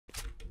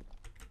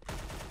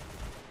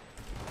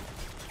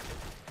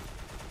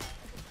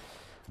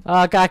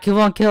I got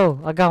one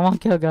kill. I got 1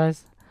 kill,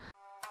 guys.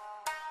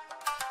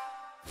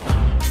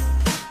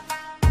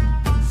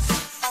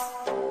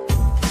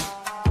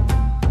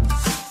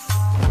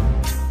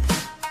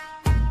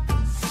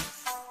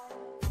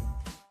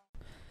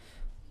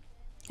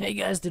 Hey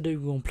guys, today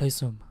we're gonna play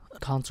some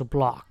Counter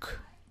Block.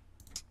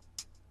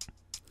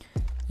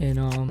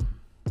 And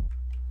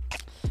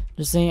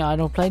just saying, I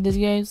don't play this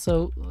game,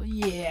 so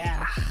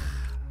yeah,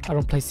 I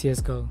don't play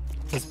CS:GO.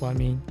 That's what I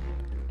mean.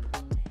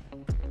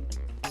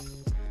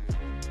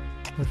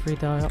 The free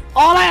throw,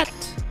 all that.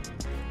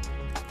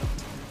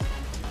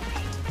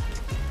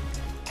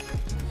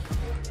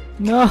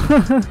 No, I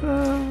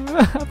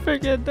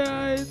freaking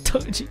died.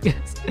 Told you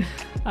guys,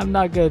 I'm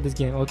not good at this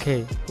game.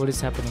 Okay, what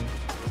is happening?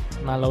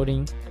 Not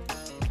loading.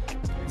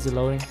 Is it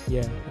loading?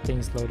 Yeah, I think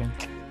it's loading.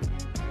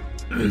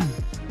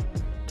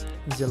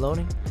 Is it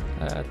loading?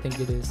 I think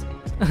it is.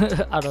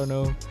 I don't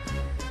know.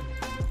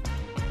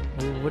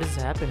 What is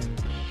happening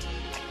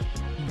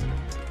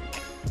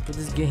with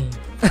this game?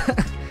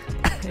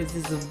 Is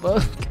this a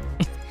bug?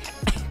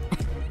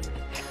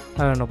 I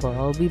don't know, but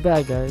I'll be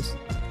back, guys.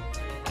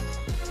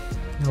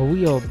 No,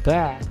 we are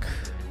back.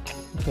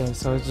 Okay,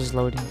 so it's just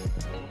loading.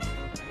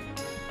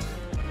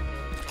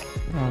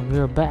 We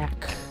are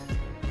back.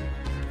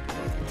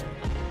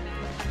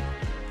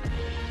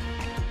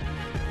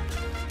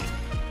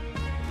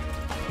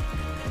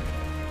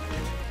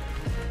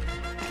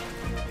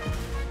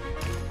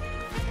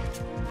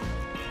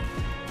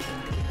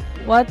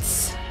 What?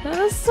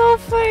 That's so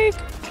fake.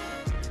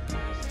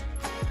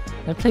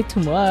 I play too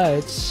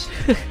much.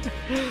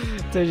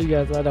 Told you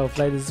guys I don't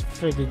play this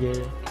freaking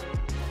game.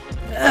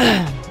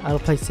 I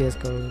don't play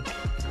CS:GO.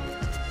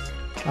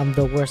 I'm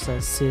the worst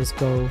at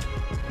CS:GO.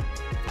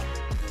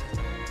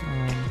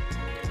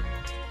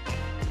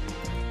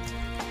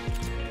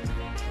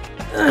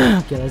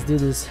 Okay, let's do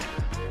this.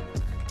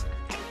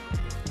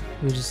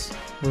 We just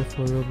wait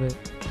for a little bit.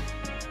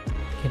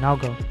 Okay, now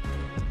go.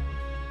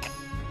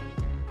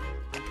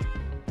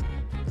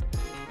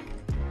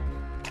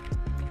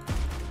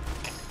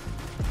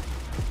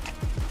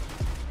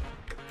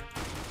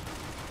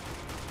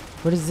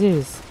 What is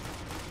this?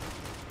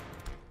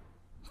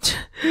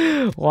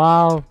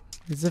 Wow,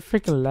 is it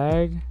freaking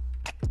lag?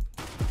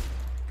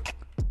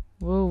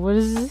 Whoa, what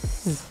is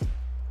this?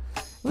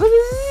 What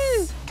is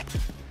this?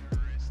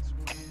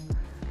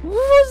 What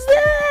was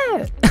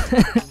that?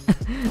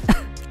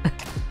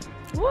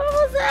 What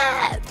was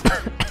that?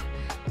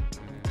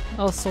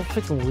 That was so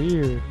freaking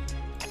weird.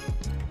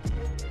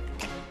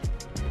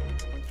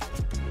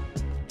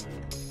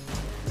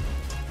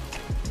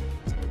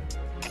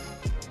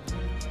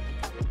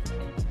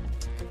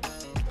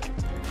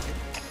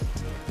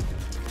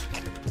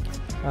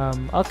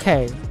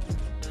 Okay.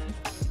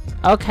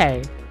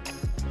 Okay.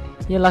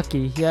 You're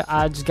lucky. Yeah,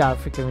 I just got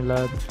freaking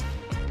reload.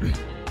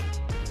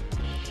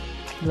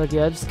 You're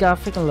lucky, I just got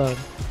freaking load.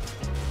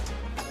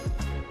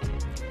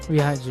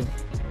 Behind you.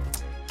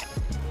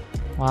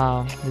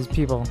 Wow, these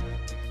people.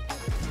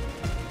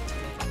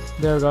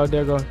 There we go,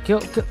 there we go. Kill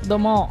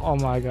them all. Oh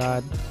my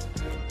god.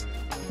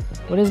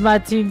 What is my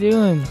team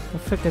doing? I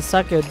freaking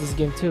suck at this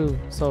game too,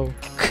 so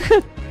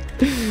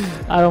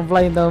I don't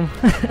blame them.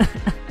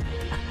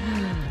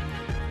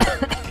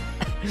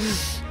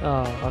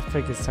 Oh, I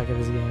freaking suck at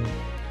this game.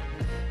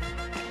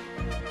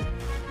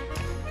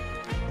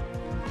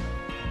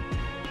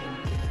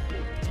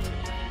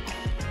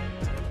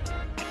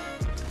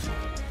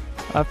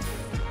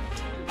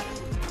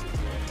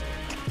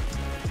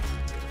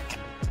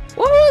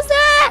 What was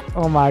that?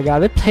 Oh my god,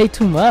 they play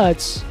too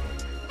much.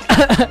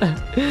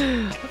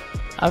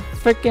 I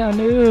freaking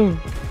knew.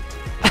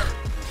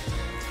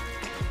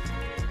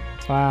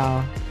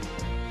 Wow.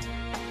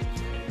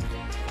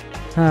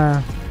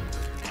 Huh.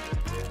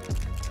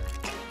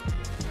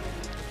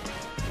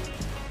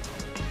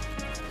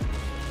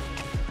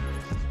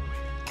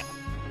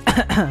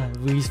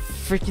 We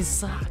freaking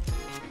suck.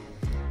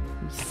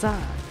 We suck.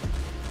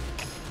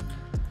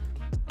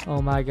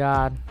 Oh my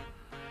god.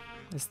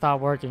 It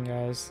stopped working,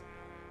 guys.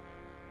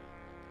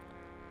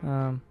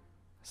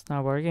 It's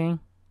not working.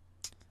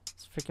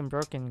 It's freaking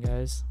broken,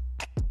 guys.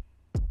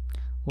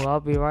 Well, I'll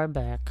be right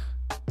back.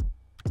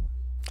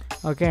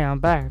 Okay, I'm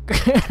back.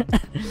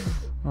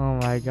 Oh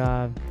my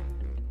god.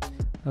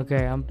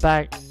 Okay, I'm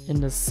back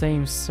in the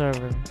same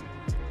server.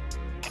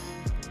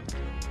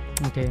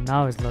 Okay,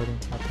 now it's loading,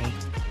 I think.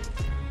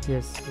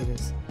 Yes, it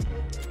is.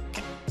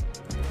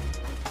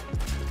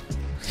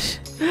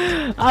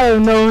 I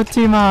don't know what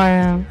team I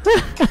am.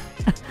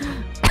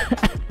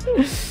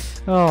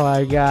 Oh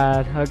my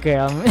god. Okay,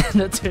 I'm in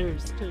the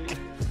teams too.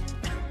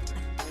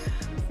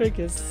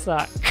 Freaking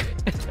suck.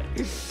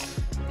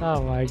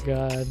 Oh my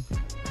god.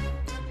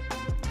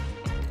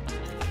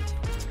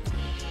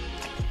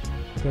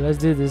 Okay, let's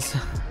do this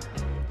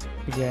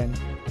again.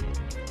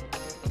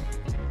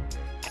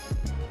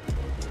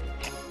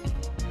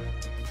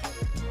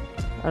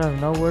 I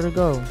don't know where to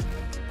go.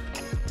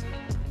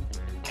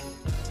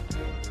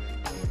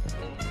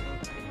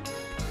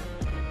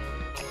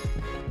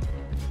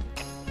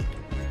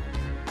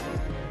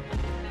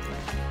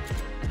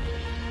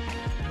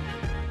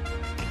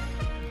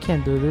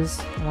 can't do this.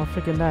 I'm gonna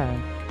freaking die.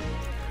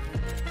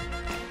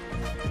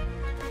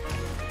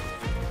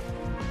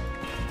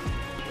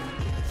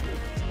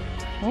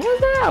 What was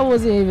that? I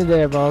wasn't even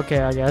there, but okay,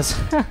 I guess.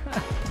 I'm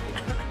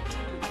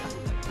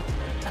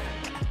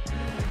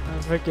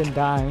freaking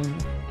dying.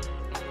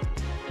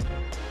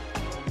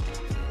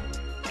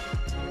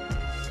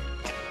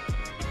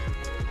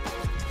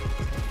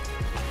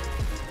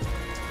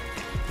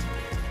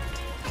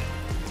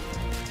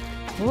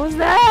 What was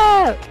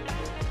that?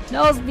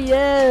 That was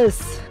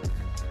BS.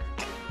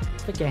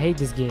 I freaking hate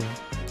this game.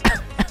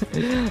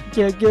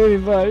 Can't kill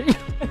anybody.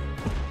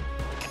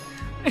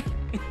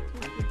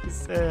 It's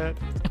sad.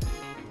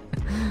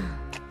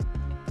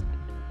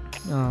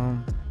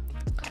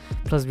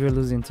 Plus we're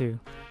losing too.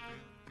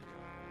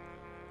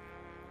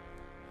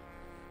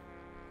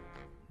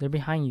 They're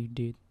behind you,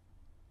 dude.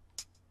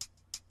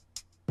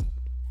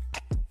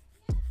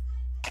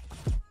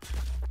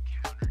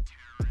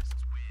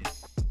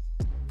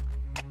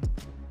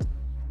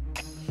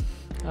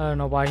 I don't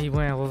know why he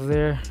went over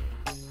there.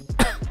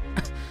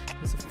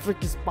 It's a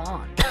freaking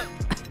spawn.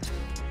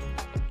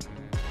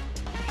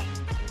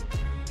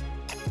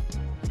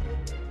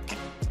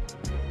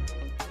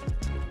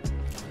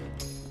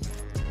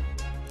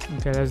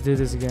 Okay, let's do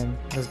this again.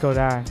 Let's go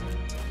die.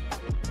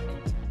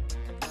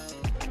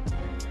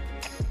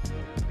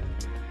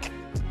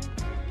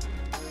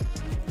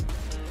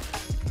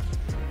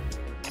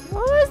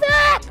 What was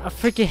that? I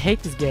freaking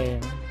hate this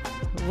game.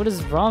 What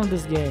is wrong with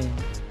this game?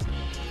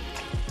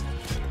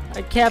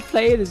 I can't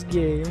play this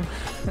game.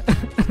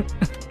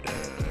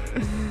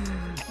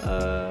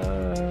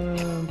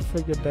 I'm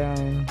freaking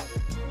dying.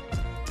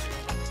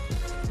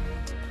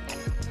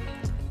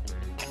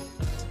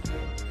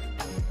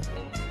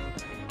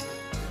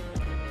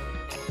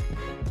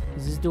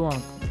 Is this doing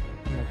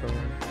like a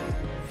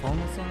phone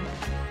or something?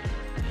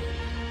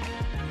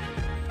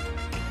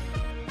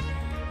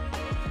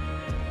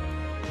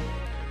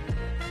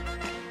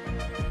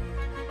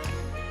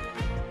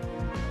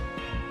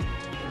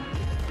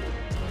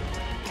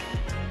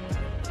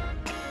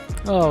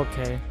 Oh,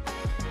 okay.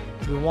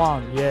 We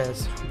won,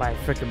 yes, by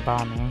freaking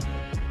bombing.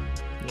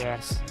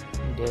 Yes,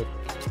 we did.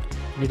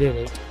 We did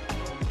it.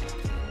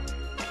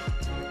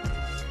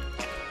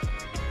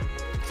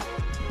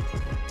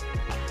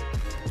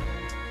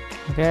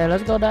 Okay,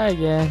 let's go die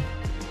again.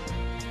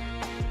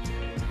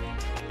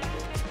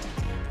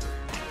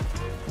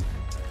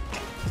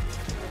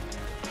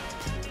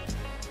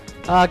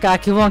 Oh, I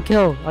got one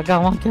kill. I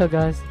got one kill,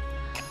 guys.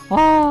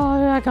 Oh,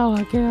 yeah, I got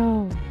one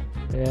kill.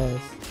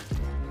 Yes.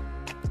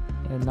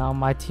 And now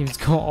my team's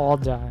gonna all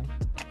die.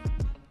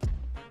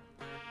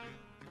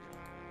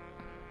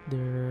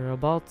 They're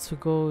about to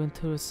go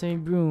into the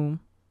same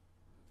room.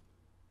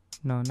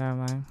 No, never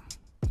mind.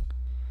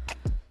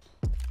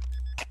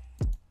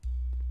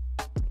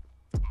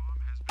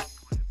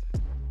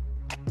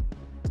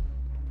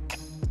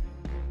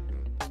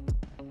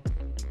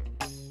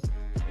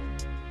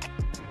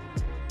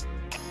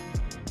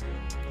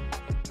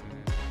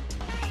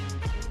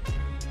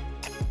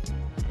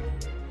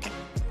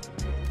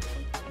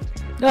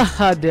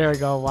 Ah, there we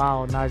go.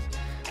 Wow, nice,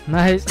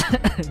 nice,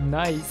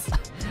 nice.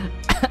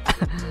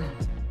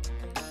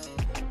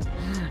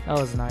 That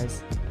was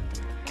nice.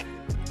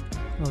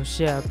 Oh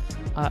shit!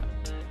 I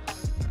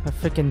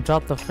freaking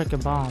dropped the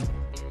freaking bomb.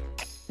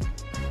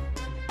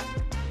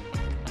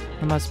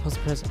 Am I supposed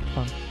to press?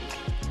 Oh,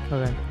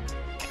 okay.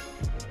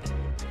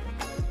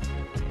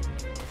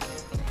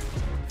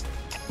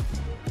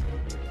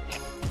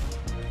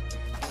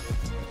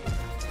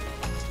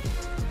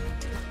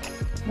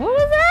 What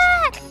was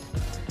that?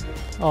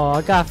 Oh,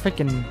 I got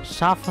freaking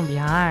shot from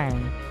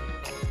behind.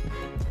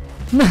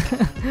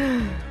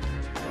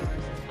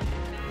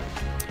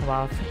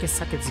 Wow, I freaking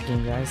suck at this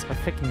game, guys. I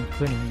freaking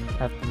quitting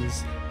after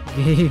this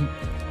game.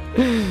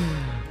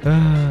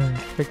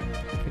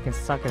 Freaking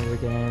suck at the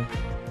game.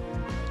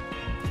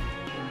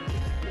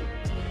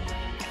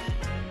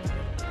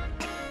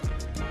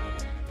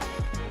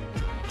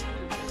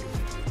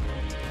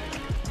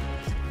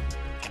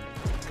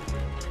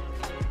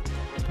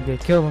 Okay,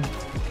 kill him.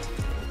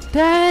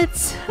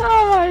 That's,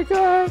 oh my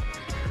god.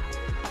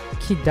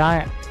 Keep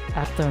dying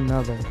after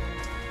another.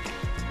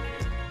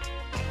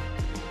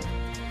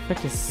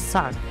 Freaking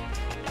suck.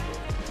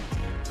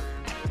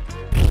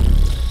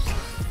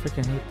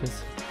 Freaking hate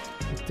this.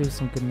 Let's do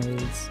some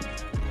grenades.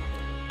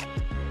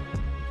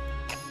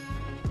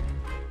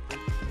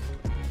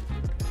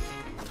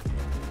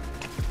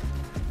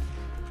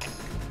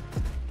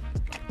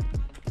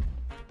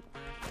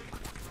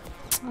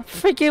 I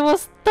freaking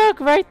was stuck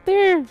right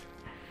there.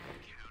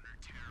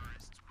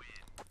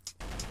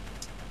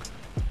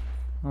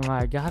 Oh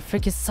my god, I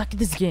freaking suck at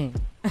this game.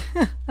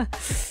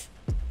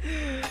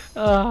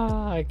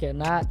 Oh, I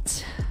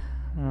cannot.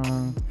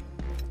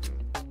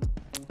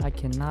 I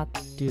cannot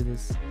do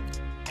this.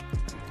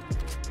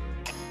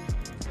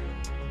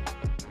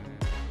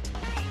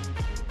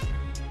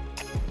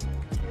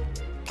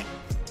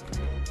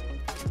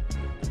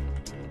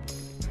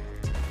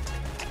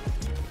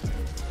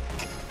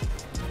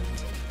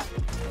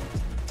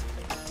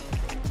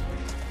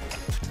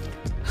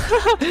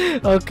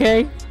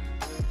 Okay.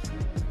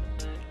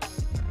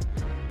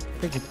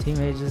 Freaking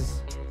teammate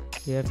just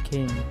AFK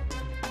me.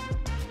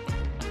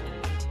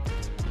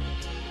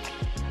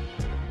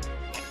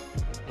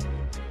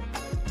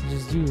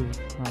 Just you,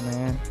 oh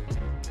man.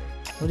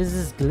 What is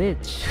this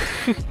glitch?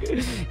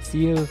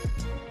 See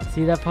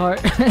that part?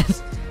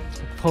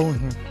 Pulling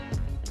him.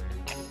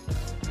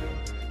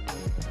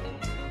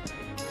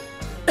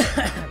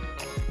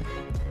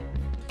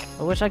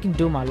 I wish I can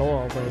do my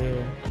lore over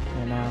here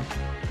right now.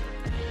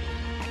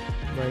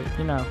 But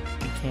you know,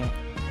 you can't.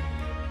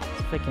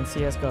 It's freaking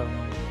CSGO,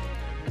 man.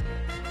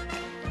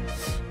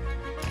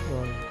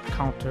 Or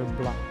counter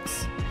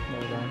blocks.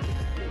 There we go.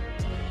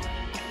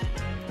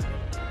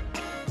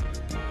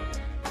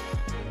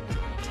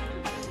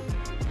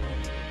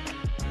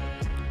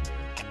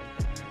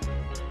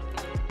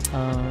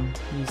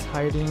 He's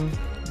hiding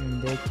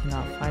and they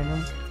cannot find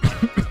him.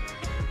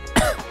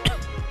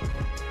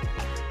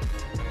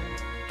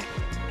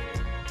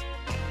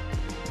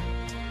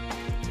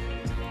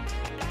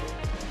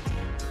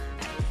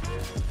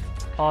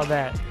 All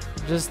that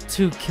just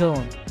to kill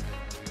him.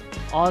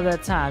 All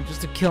that time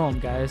just to kill him,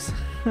 guys.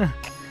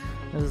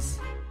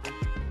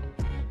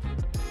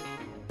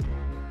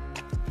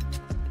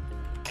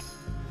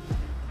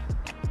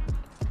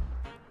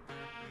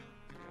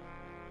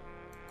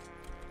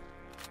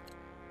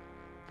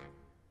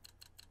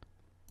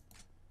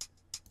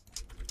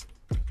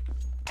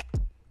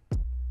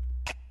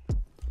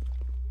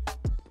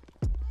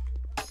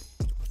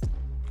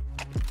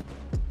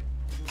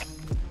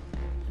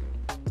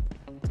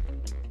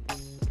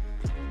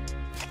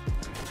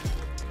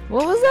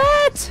 What was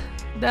that?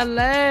 That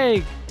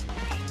leg!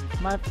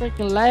 My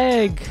freaking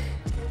leg!